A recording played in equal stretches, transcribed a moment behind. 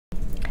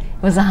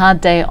It was a hard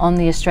day on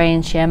the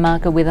Australian share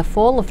market with a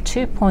fall of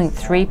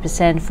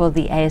 2.3% for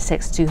the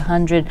ASX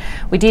 200.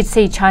 We did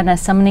see China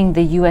summoning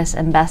the US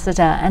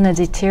ambassador and a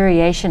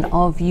deterioration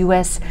of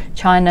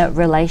US-China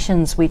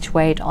relations which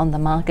weighed on the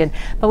market.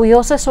 But we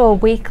also saw a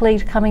weak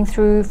lead coming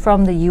through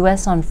from the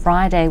US on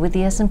Friday with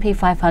the S&P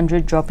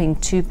 500 dropping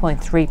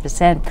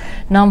 2.3%.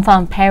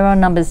 Non-farm payroll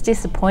numbers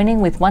disappointing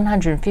with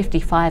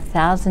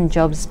 155,000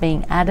 jobs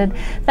being added.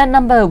 That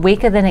number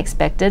weaker than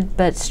expected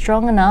but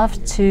strong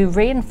enough to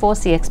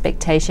reinforce the expectation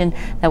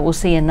that we'll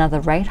see another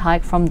rate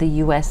hike from the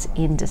US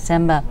in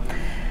December.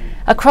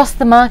 Across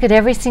the market,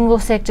 every single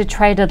sector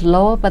traded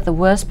lower, but the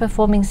worst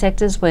performing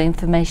sectors were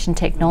information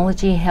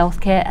technology,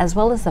 healthcare, as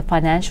well as the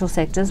financial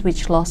sectors,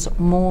 which lost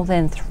more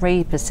than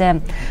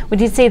 3%. We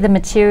did see the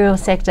material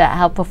sector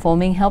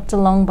outperforming, helped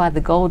along by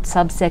the gold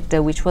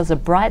subsector, which was a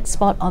bright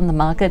spot on the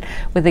market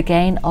with a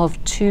gain of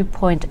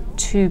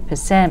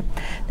 2.2%.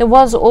 There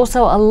was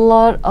also a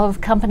lot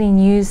of company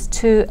news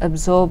to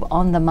absorb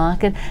on the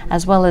market,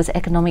 as well as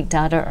economic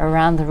data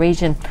around the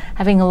region.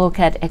 Having a look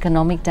at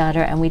economic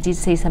data, and we did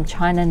see some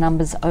China numbers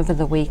over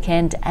the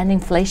weekend, and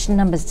inflation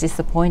numbers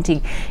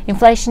disappointing.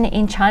 Inflation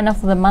in China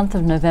for the month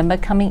of November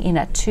coming in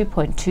at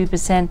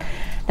 2.2%.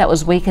 That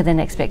was weaker than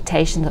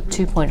expectations of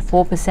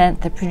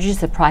 2.4%. The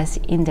producer price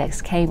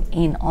index came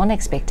in on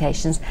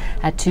expectations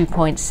at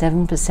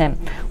 2.7%.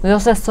 We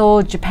also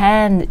saw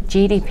Japan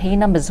GDP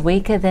numbers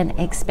weaker than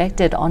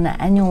expected on an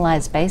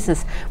annualized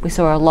basis. We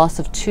saw a loss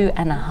of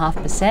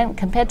 2.5%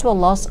 compared to a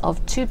loss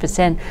of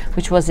 2%,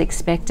 which was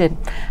expected.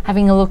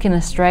 Having a look in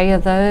Australia,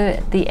 though,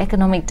 the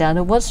economic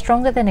data was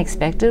stronger than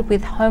expected,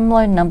 with home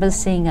loan numbers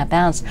seeing a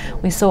bounce.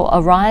 We saw a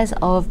rise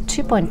of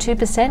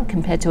 2.2%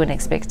 compared to an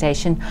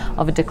expectation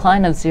of a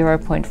decline of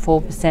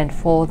 0.4%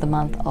 for the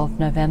month of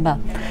November.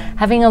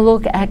 Having a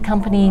look at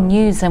company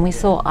news, and we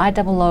saw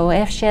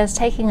IOOF shares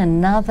taking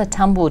another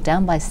tumble,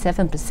 down by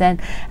 7%,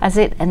 as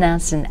it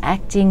announced an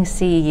acting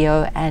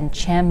CEO and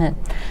chairman.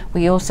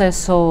 We also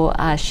saw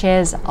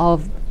shares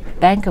of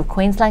Bank of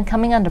Queensland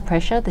coming under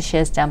pressure, the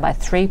shares down by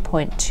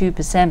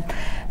 3.2%.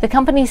 The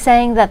company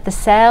saying that the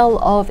sale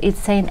of its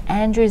St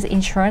Andrews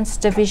Insurance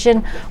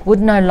division would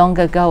no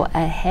longer go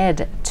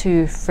ahead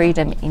to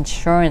Freedom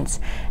Insurance.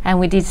 And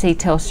we did see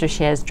Telstra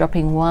shares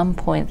dropping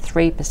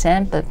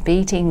 1.3% but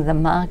beating the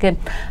market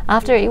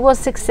after it was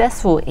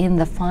successful in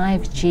the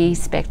 5G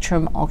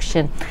spectrum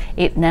auction.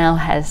 It now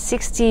has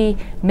 60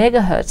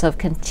 megahertz of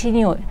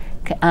continuous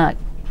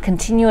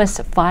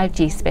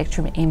 5G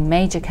spectrum in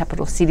major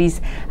capital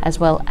cities, as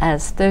well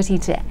as 30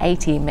 to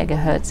 80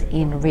 megahertz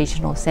in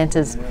regional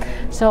centres.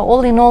 So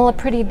all in all, a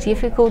pretty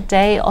difficult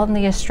day on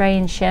the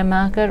Australian share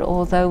market,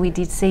 although we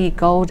did see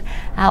gold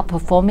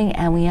outperforming,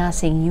 and we are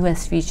seeing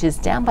US futures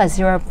down by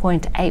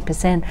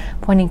 0.8%,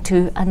 pointing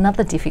to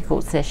another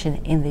difficult session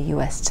in the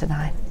US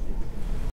tonight.